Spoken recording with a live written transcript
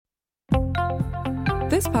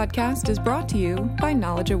This podcast is brought to you by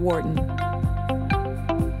Knowledge at Wharton.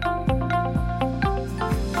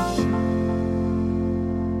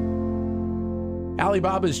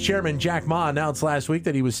 Alibaba's chairman Jack Ma announced last week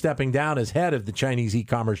that he was stepping down as head of the Chinese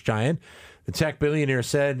e-commerce giant. The tech billionaire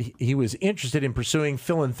said he was interested in pursuing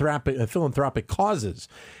philanthropic causes.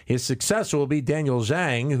 His successor will be Daniel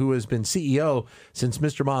Zhang, who has been CEO since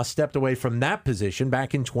Mr. Ma stepped away from that position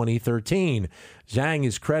back in 2013. Zhang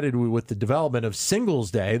is credited with the development of Singles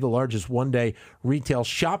Day, the largest one-day retail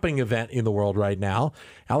shopping event in the world right now.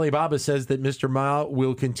 Alibaba says that Mr. Ma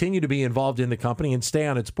will continue to be involved in the company and stay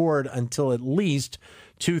on its board until at least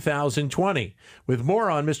 2020. With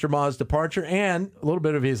more on Mr. Ma's departure and a little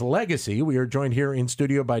bit of his legacy, we are joined here in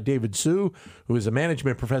studio by David Su, who is a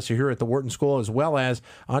management professor here at the Wharton School, as well as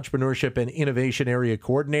Entrepreneurship and Innovation Area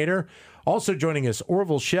Coordinator. Also joining us,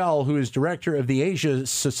 Orville Schell, who is director of the Asia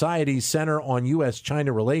Society's Center on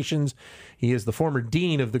U.S.-China Relations. He is the former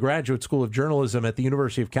dean of the Graduate School of Journalism at the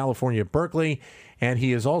University of California, Berkeley, and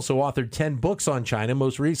he has also authored 10 books on China,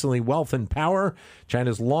 most recently Wealth and Power,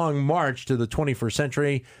 China's Long March to the 21st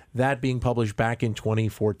Century, that being published back in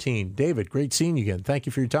 2014. David, great seeing you again. Thank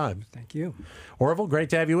you for your time. Thank you. Orville,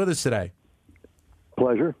 great to have you with us today.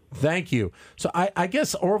 Pleasure. Thank you. So I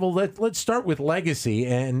guess, Orville, let's start with legacy.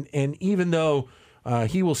 And even though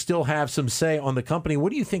he will still have some say on the company,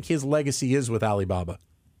 what do you think his legacy is with Alibaba?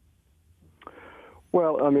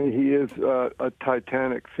 Well, I mean, he is a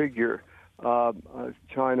titanic figure.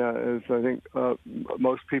 China, as I think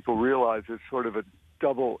most people realize, is sort of a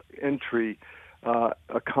double entry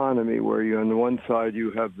economy where you, on the one side, you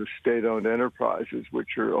have the state-owned enterprises,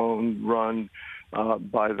 which are run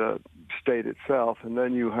by the state itself, and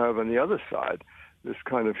then you have, on the other side, this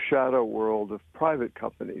kind of shadow world of private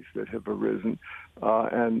companies that have arisen.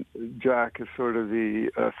 And Jack is sort of the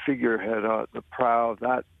figurehead, the prow of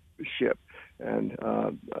that ship. And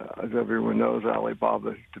as everyone knows,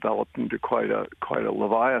 Alibaba has developed into quite a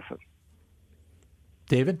leviathan.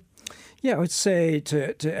 David? Yeah, I would say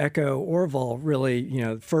to echo Orville,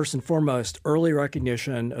 really, first and foremost, early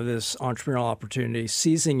recognition of this entrepreneurial opportunity,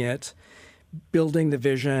 seizing it, building the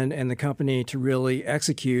vision and the company to really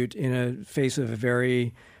execute in a face of a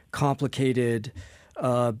very complicated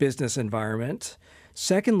business environment.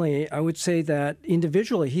 Secondly, I would say that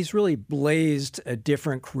individually, he's really blazed a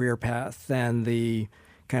different career path than the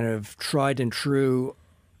kind of tried and true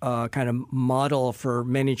kind of model for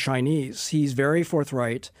many Chinese. He's very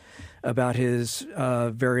forthright about his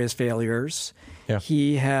various failures. Yeah.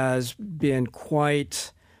 He has been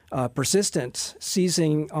quite persistent,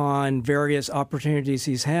 seizing on various opportunities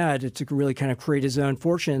he's had to really kind of create his own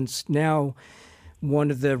fortunes. Now,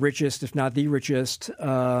 one of the richest, if not the richest,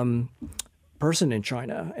 person in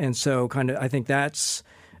China. And so I think that's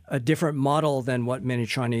a different model than what many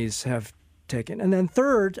Chinese have taken. And then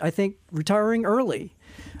third, I think retiring early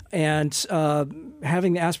and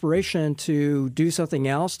having the aspiration to do something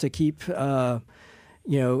else to keep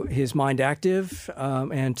his mind active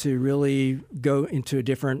and to really go into a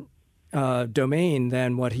different domain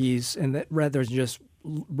than what rather than just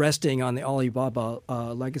resting on the Alibaba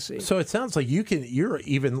legacy. So it sounds like you're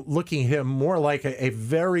even looking at him more like a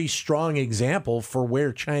very strong example for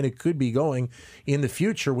where China could be going in the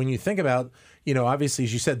future. When you think about, obviously,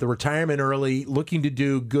 as you said, the retirement early, looking to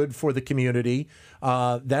do good for the community.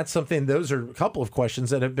 That's something. Those are a couple of questions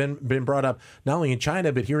that have been brought up not only in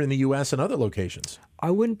China but here in the U.S. and other locations. I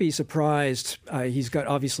wouldn't be surprised. He's got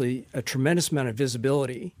obviously a tremendous amount of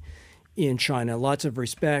visibility in China, lots of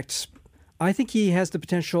respect. I think he has the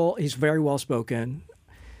potential. He's very well spoken.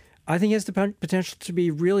 I think he has the potential to be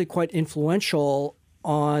really quite influential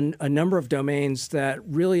on a number of domains that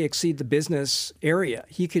really exceed the business area.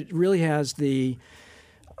 He really has the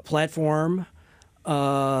platform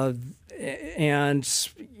and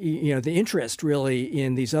the interest really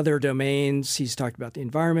in these other domains. He's talked about the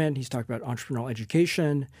environment. He's talked about entrepreneurial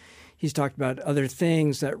education. He's talked about other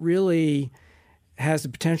things that really has the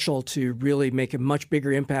potential to really make a much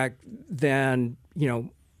bigger impact than,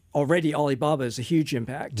 already Alibaba is a huge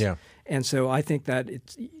impact. Yeah. And so I think that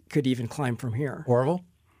it could even climb from here. Orville?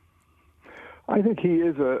 I think he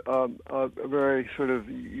is a very sort of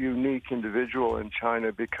unique individual in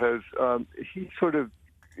China because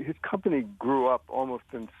his company grew up almost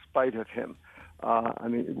in spite of him.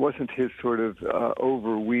 It wasn't his sort of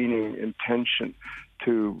overweening intention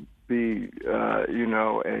to be,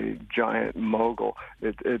 a giant mogul.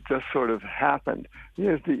 It just sort of happened. He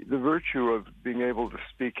has the virtue of being able to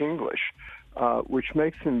speak English, which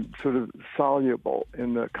makes him sort of soluble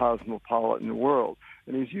in the cosmopolitan world.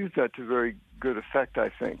 And he's used that to very good effect, I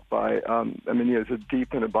think, by, he has a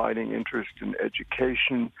deep and abiding interest in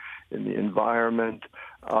education, in the environment,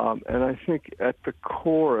 and I think at the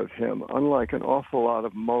core of him, unlike an awful lot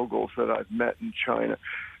of moguls that I've met in China,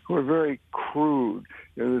 who are very crude,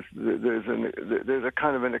 there's a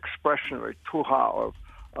kind of an expression, or a tuhao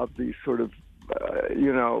of these sort of,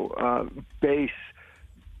 base,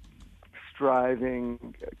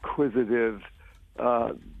 striving, acquisitive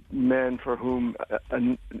men for whom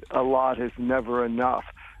a lot is never enough.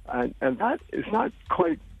 And that is not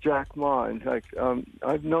quite Jack Ma. In fact,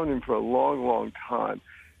 I've known him for a long, long time.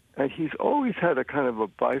 And he's always had a kind of a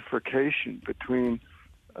bifurcation between,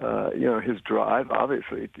 his drive,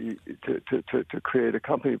 obviously, to create a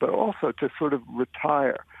company, but also to sort of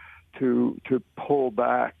retire, to pull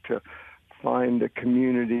back, to find a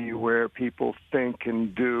community where people think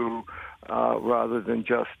and do, rather than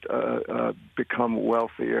just become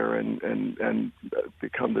wealthier and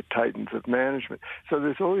become the titans of management. So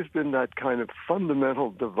there's always been that kind of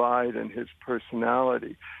fundamental divide in his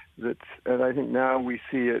personality. And I think now we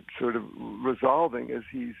see it sort of resolving as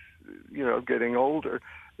he's, getting older.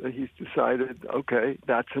 That he's decided, okay,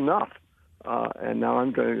 that's enough. And now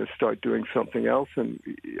I'm going to start doing something else. And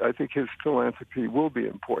I think his philanthropy will be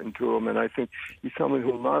important to him. And I think he's someone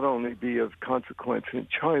who will not only be of consequence in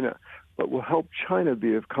China, but will help China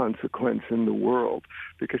be of consequence in the world,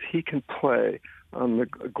 because he can play on the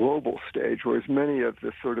global stage, whereas many of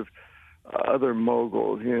the sort of other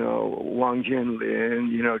moguls, Wang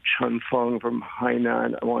Jinlin, Chen Feng from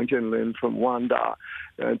Hainan, Wang Jinlin from Wanda,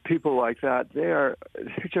 and people like that, they're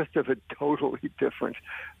just of a totally different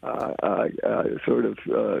sort of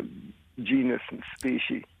genus and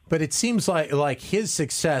species. But it seems like his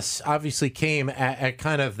success obviously came at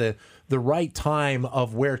kind of the right time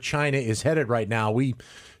of where China is headed right now. We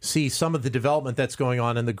see some of the development that's going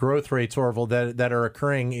on and the growth rates, Orville, that are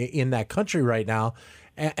occurring in that country right now.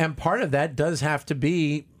 And part of that does have to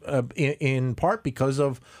be in part because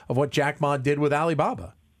of what Jack Ma did with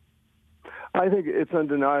Alibaba. I think it's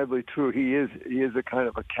undeniably true. He is a kind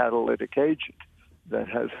of a catalytic agent that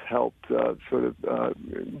has helped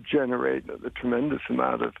generate a tremendous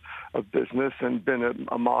amount of business and been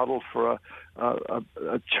a model for a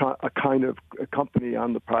kind of a company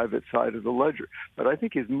on the private side of the ledger. But I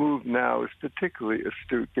think his move now is particularly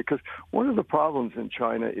astute, because one of the problems in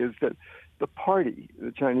China is that the party,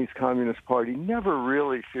 the Chinese Communist Party, never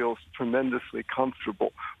really feels tremendously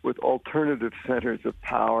comfortable with alternative centers of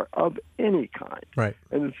power of any kind. Right.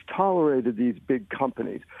 And it's tolerated these big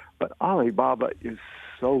companies. But Alibaba is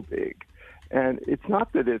so big. And it's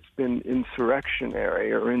not that it's been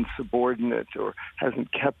insurrectionary or insubordinate or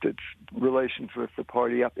hasn't kept its relations with the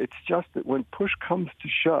party up. It's just that when push comes to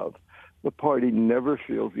shove, the party never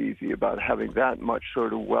feels easy about having that much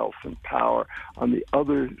sort of wealth and power on the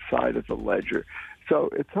other side of the ledger.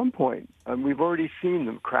 So at some point, we've already seen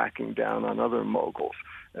them cracking down on other moguls.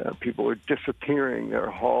 People are disappearing.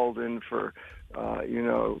 They're hauled in for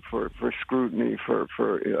scrutiny,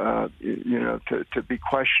 to be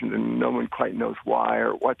questioned, and no one quite knows why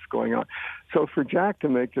or what's going on. So for Jack to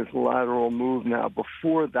make this lateral move now,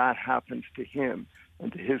 before that happens to him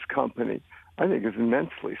and to his company, I think is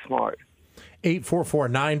immensely smart.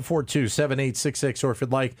 844-942-7866, or if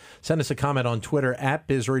you'd like, send us a comment on Twitter at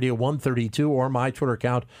BizRadio132 or my Twitter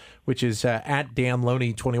account, which is at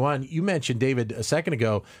DanLoney21. You mentioned, David, a second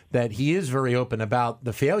ago that he is very open about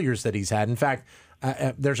the failures that he's had. In fact,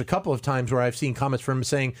 there's a couple of times where I've seen comments from him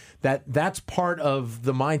saying that that's part of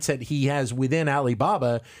the mindset he has within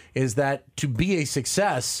Alibaba, is that to be a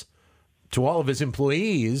success to all of his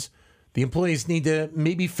employees, the employees need to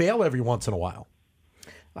maybe fail every once in a while.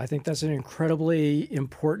 I think that's an incredibly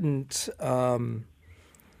important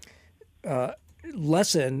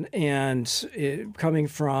lesson, and coming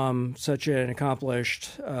from such an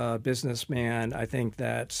accomplished businessman, I think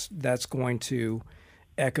that's going to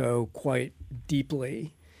echo quite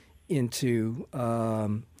deeply into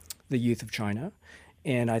the youth of China.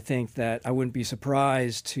 And I think that I wouldn't be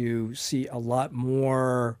surprised to see a lot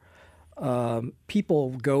more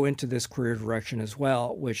people go into this career direction as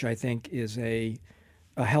well, which I think is a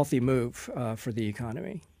healthy move for the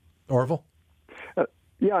economy. Orville?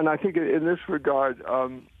 Yeah, and I think in this regard,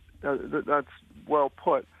 that's well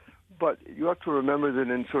put. But you have to remember that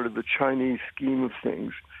in sort of the Chinese scheme of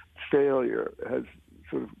things, failure has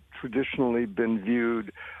sort of traditionally been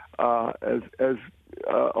viewed as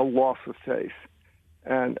a loss of faith.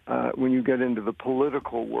 And when you get into the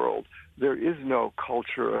political world, there is no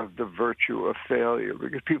culture of the virtue of failure,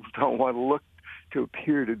 because people don't want to look to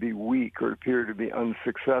appear to be weak or appear to be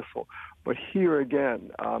unsuccessful. But here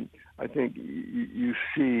again, I think you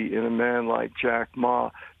see in a man like Jack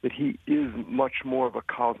Ma that he is much more of a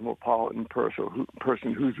cosmopolitan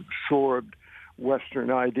person who's absorbed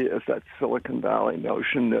Western ideas, that Silicon Valley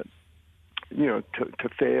notion that to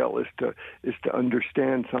fail is to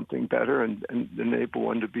understand something better and enable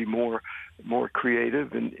one to be more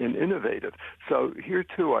creative and innovative. So here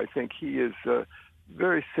too, I think he is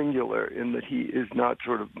very singular in that he is not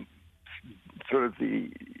sort of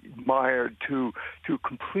mired too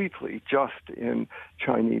completely just in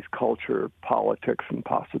Chinese culture, politics, and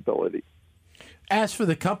possibility. As for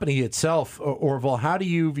the company itself, Orville, how do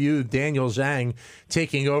you view Daniel Zhang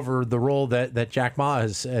taking over the role that Jack Ma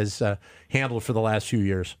has handled for the last few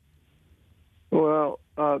years? Well,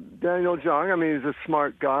 Daniel Zhang, I mean, he's a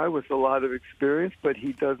smart guy with a lot of experience, but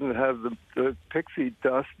he doesn't have the pixie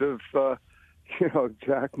dust of,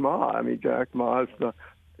 Jack Ma. I mean, Jack Ma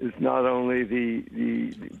is not only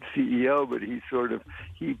the CEO, but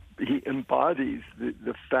he embodies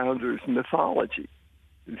the founder's mythology,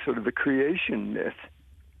 sort of the creation myth.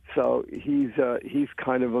 So he's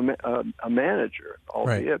kind of a manager,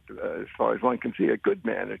 albeit as far as one can see, a good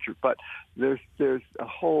manager. But there's a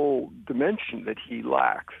whole dimension that he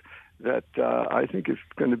lacks that I think is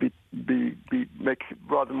going to make it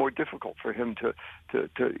rather more difficult for him to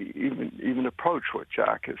even approach what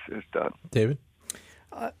Jack has done. David?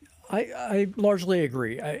 I largely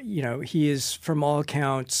agree. He is, from all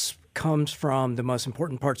accounts, comes from the most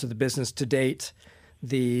important parts of the business to date.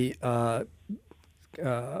 The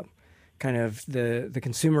kind of the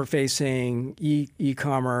consumer-facing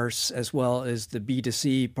e-commerce as well as the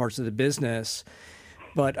B2C parts of the business.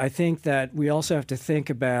 But I think that we also have to think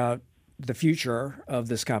about the future of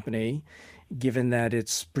this company, given that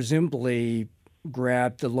it's presumably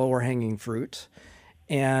grabbed the lower-hanging fruit.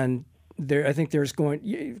 And I think they're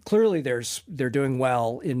doing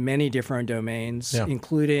well in many different domains,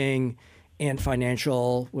 including Ant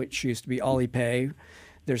Financial, which used to be Alipay.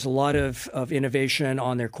 There's a lot of innovation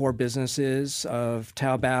on their core businesses of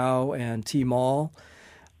Taobao and Tmall.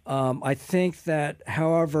 I think that,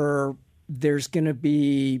 however, there's going to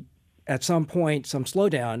be, at some point, some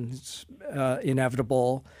slowdown. It's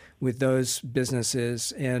inevitable with those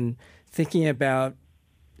businesses, and thinking about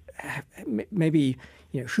maybe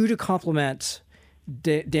who to complement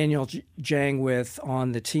Daniel Zhang with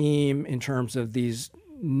on the team in terms of these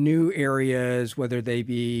new areas, whether they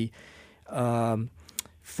be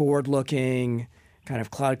forward-looking, kind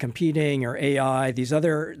of cloud computing or AI. These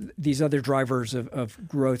other drivers of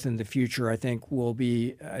growth in the future, I think, will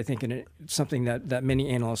be something that many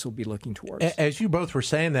analysts will be looking towards. As you both were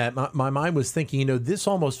saying that, my mind was thinking, this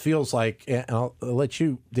almost feels like, and I'll let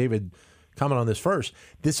you, David, comment on this first.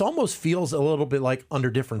 This almost feels a little bit like, under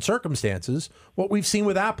different circumstances, what we've seen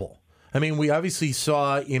with Apple. I mean, we obviously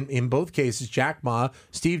saw in both cases, Jack Ma,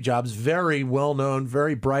 Steve Jobs, very well-known,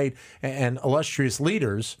 very bright and illustrious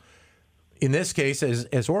leaders. In this case,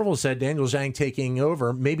 as Orville said, Daniel Zhang taking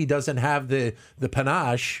over maybe doesn't have the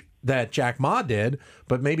panache that Jack Ma did,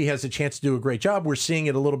 but maybe has a chance to do a great job. We're seeing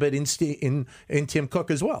it a little bit in Tim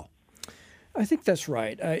Cook as well. I think that's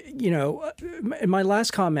right. In my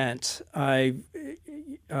last comment, I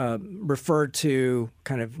referred to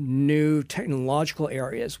kind of new technological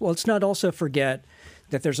areas. Well, let's not also forget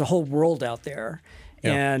that there's a whole world out there.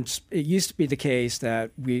 Yeah. And it used to be the case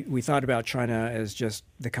that we thought about China as just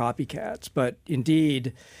the copycats. But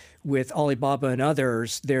indeed, with Alibaba and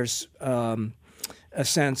others, there's a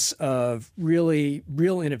sense of real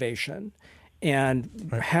innovation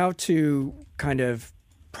and how to kind of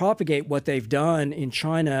propagate what they've done in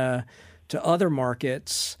China to other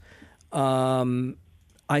markets,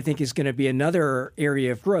 I think is going to be another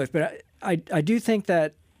area of growth. But I do think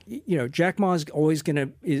that, Jack Ma is always going to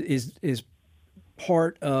is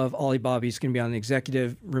part of Alibaba. He's going to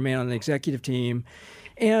be remain on the executive team.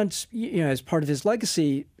 And, as part of his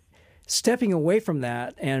legacy, stepping away from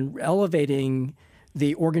that and elevating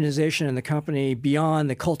the organization and the company beyond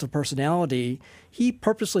the cult of personality, he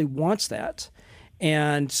purposely wants that.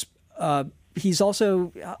 And he's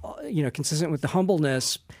also, consistent with the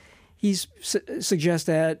humbleness. He suggests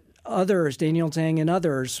that others, Daniel Zhang and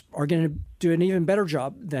others, are going to do an even better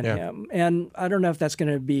job than him. And I don't know if that's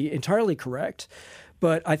going to be entirely correct,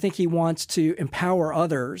 but I think he wants to empower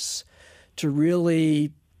others to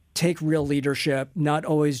really take real leadership, not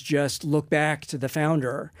always just look back to the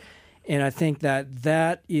founder. And I think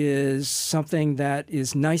that is something that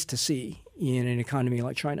is nice to see in an economy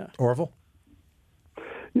like China. Orville?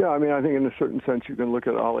 Yeah, I mean, I think in a certain sense you can look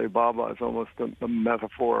at Alibaba as almost a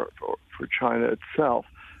metaphor for China itself,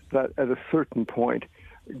 that at a certain point,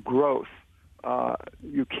 growth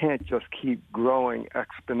you can't just keep growing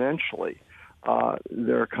exponentially.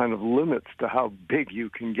 There are kind of limits to how big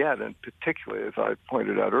you can get, and particularly, as I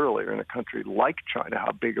pointed out earlier, in a country like China,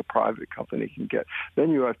 how big a private company can get.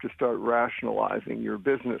 Then you have to start rationalizing your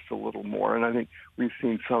business a little more, and I think we've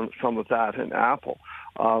seen some of that in Apple.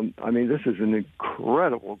 This is an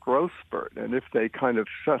incredible growth spurt, and if they kind of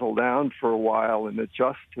settle down for a while and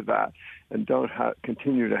adjust to that and don't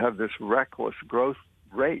continue to have this reckless growth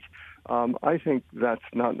rate, I think that's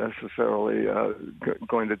not necessarily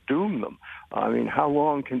going to doom them. How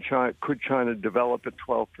long could China develop at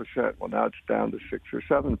 12%? Well, now it's down to 6 or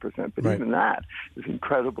 7%, but even that is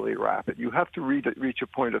incredibly rapid. You have to reach a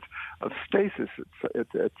point of stasis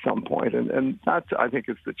at some point, and that, I think,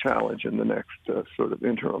 is the challenge in the next sort of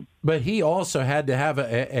interim. But he also had to have,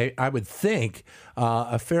 I would think,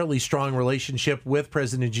 a fairly strong relationship with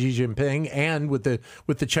President Xi Jinping and with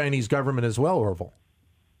the Chinese government as well, Orville.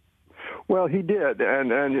 Well, he did, and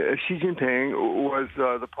Xi Jinping was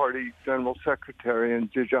the party general secretary in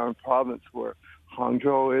Zhejiang province, where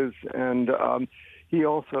Hangzhou is, and he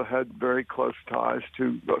also had very close ties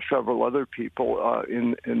to several other people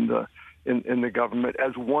in the government,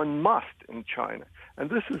 as one must in China. And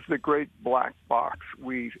this is the great black box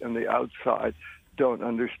we on the outside don't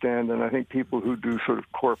understand, and I think people who do sort of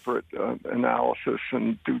corporate analysis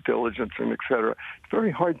and due diligence and et cetera, it's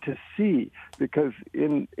very hard to see, because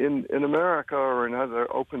in America or in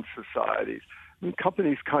other open societies,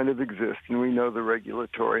 companies kind of exist, and we know the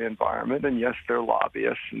regulatory environment, and yes, they're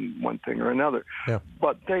lobbyists and one thing or another,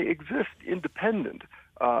 but they exist independent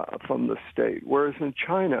from the state, whereas in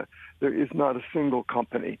China, there is not a single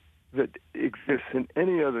company that exists in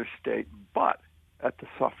any other state but at the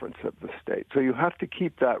sufferance of the state. So you have to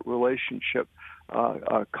keep that relationship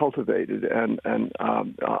cultivated and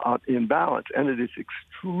in balance, and it is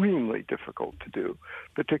extremely difficult to do,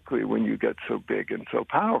 particularly when you get so big and so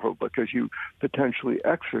powerful, because you potentially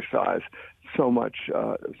exercise so much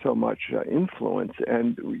influence,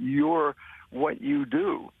 and what you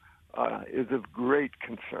do is of great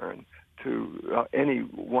concern to any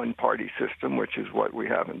one-party system, which is what we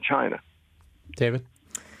have in China. David?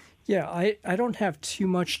 Yeah, I don't have too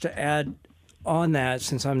much to add on that,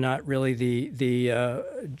 since I'm not really the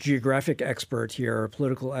geographic expert here or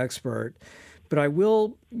political expert. But I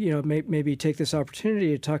will, maybe take this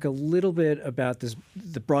opportunity to talk a little bit about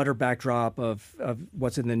the broader backdrop of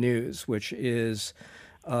what's in the news, which is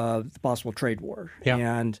the possible trade war. Yeah.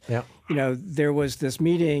 And, there was this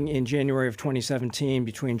meeting in January of 2017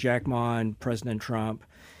 between Jack Ma and President Trump,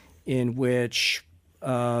 in which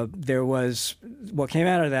there was, what came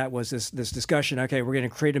out of that was this discussion. Okay, we're going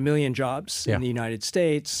to create 1 million jobs in the United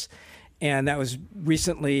States, and that was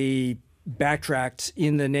recently backtracked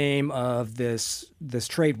in the name of this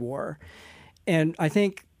trade war. And I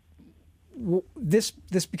think this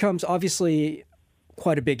becomes obviously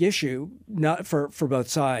quite a big issue, not for both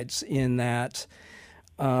sides, in that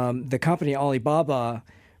the company Alibaba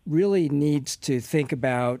really needs to think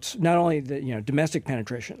about not only the domestic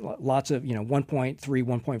penetration, lots of 1.3,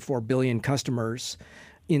 1.4 billion customers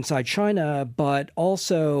inside China, but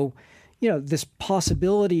also this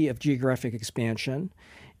possibility of geographic expansion,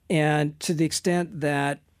 and to the extent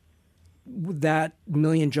that 1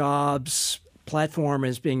 million jobs platform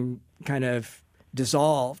is being kind of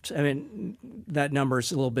dissolved. I mean, that number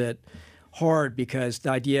is a little bit hard, because the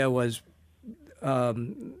idea was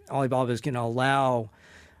Alibaba is going to allow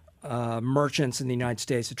merchants in the United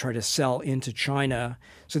States to try to sell into China.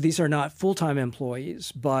 So these are not full-time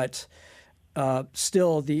employees, but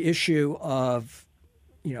still the issue of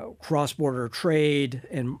cross-border trade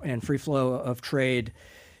and free flow of trade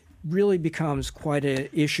really becomes quite an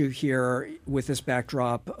issue here, with this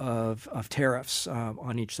backdrop of tariffs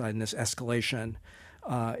on each side and this escalation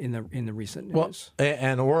in the recent news. Well,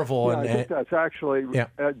 and Orville, I think that's actually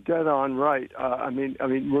dead on right.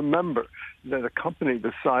 Remember that a company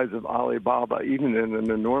the size of Alibaba, even in an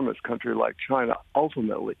enormous country like China,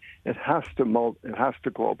 ultimately it has to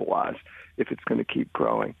globalize if it's going to keep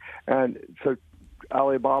growing. And so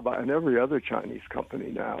Alibaba and every other Chinese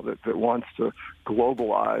company now that wants to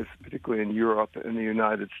globalize, particularly in Europe and the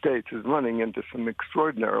United States, is running into some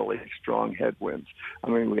extraordinarily strong headwinds. I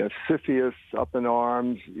mean, we have CFIUS up in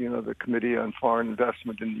arms, the Committee on Foreign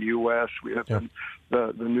Investment in the U.S. We have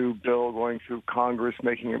the new bill going through Congress,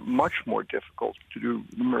 making it much more difficult to do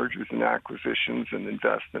mergers and acquisitions and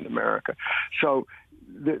invest in America. So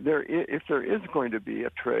if there is going to be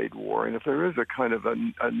a trade war, and if there is a kind of a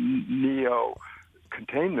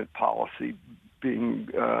neo-containment policy being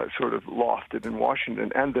sort of lofted in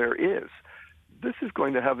Washington, and there is, this is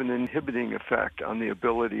going to have an inhibiting effect on the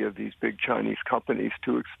ability of these big Chinese companies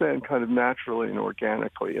to expand kind of naturally and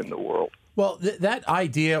organically in the world. Well, that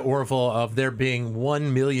idea, Orville, of there being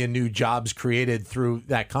 1 million new jobs created through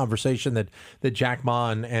that conversation that Jack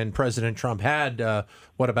Ma and President Trump had,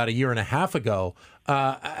 about a year and a half ago,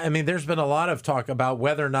 I mean, there's been a lot of talk about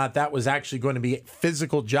whether or not that was actually going to be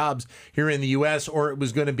physical jobs here in the U.S. or it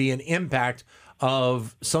was going to be an impact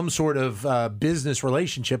of some sort of business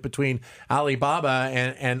relationship between Alibaba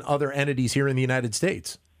and other entities here in the United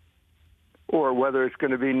States. Or whether it's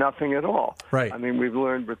going to be nothing at all. Right. I mean, we've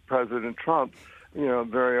learned with President Trump,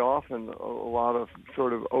 very often a lot of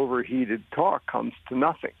sort of overheated talk comes to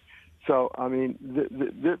nothing. So, I mean,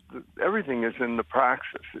 everything is in the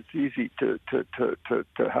praxis. It's easy to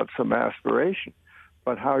have some aspiration,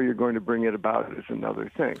 but how you're going to bring it about is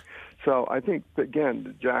another thing. So I think,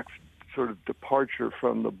 again, Jack's sort of departure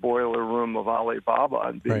from the boiler room of Alibaba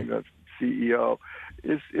and being the CEO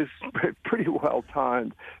is pretty well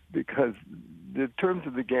timed, because the terms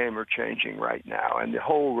of the game are changing right now, and the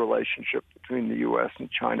whole relationship between the U.S. and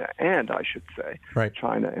China, and I should say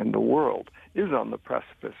China and the world, is on the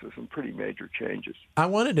precipice of some pretty major changes. I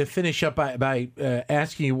wanted to finish up by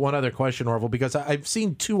asking you one other question, Orville, because I've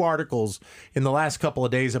seen two articles in the last couple of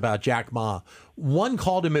days about Jack Ma. One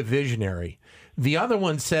called him a visionary. The other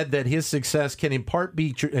one said that his success can in part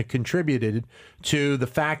be contributed to the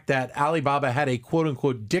fact that Alibaba had a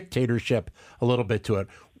quote-unquote dictatorship a little bit to it.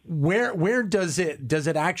 Where does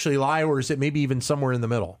it actually lie, or is it maybe even somewhere in the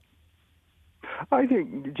middle? I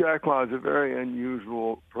think Jack Ma is a very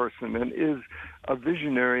unusual person and is a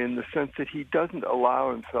visionary in the sense that he doesn't allow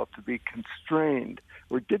himself to be constrained,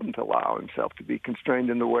 or didn't allow himself to be constrained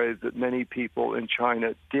in the ways that many people in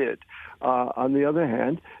China did. On the other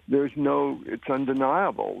hand, it's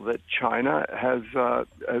undeniable that China has a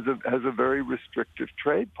very restrictive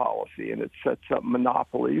trade policy, and it sets up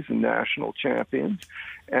monopolies and national champions,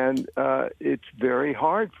 and it's very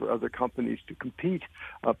hard for other companies to compete,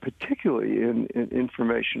 particularly in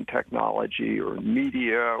information technology or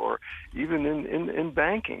media or even in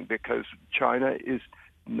banking, because China is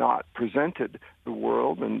not presented the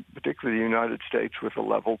world, and particularly the United States, with a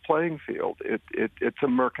level playing field. It's a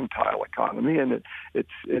mercantile economy, and it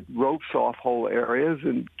ropes off whole areas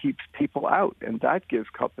and keeps people out, and that gives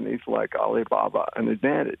companies like Alibaba an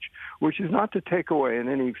advantage, which is not to take away in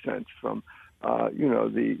any sense from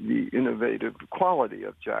the innovative quality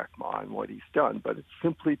of Jack Ma and what he's done, but it's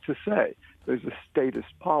simply to say there's a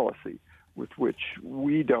statist policy with which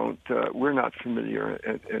we're not familiar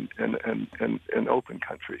in open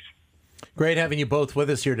countries. Great having you both with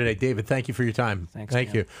us here today. David, thank you for your time.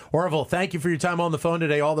 Thank you. Orville, thank you for your time on the phone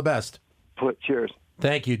today. All the best. Cheers.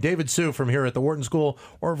 Thank you. David Hsu from here at the Wharton School.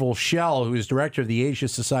 Orville Schell, who is director of the Asia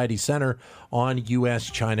Society Center on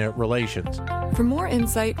U.S.-China Relations. For more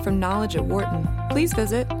insight from Knowledge at Wharton, please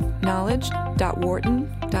visit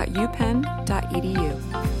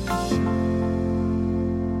knowledge.wharton.upenn.edu.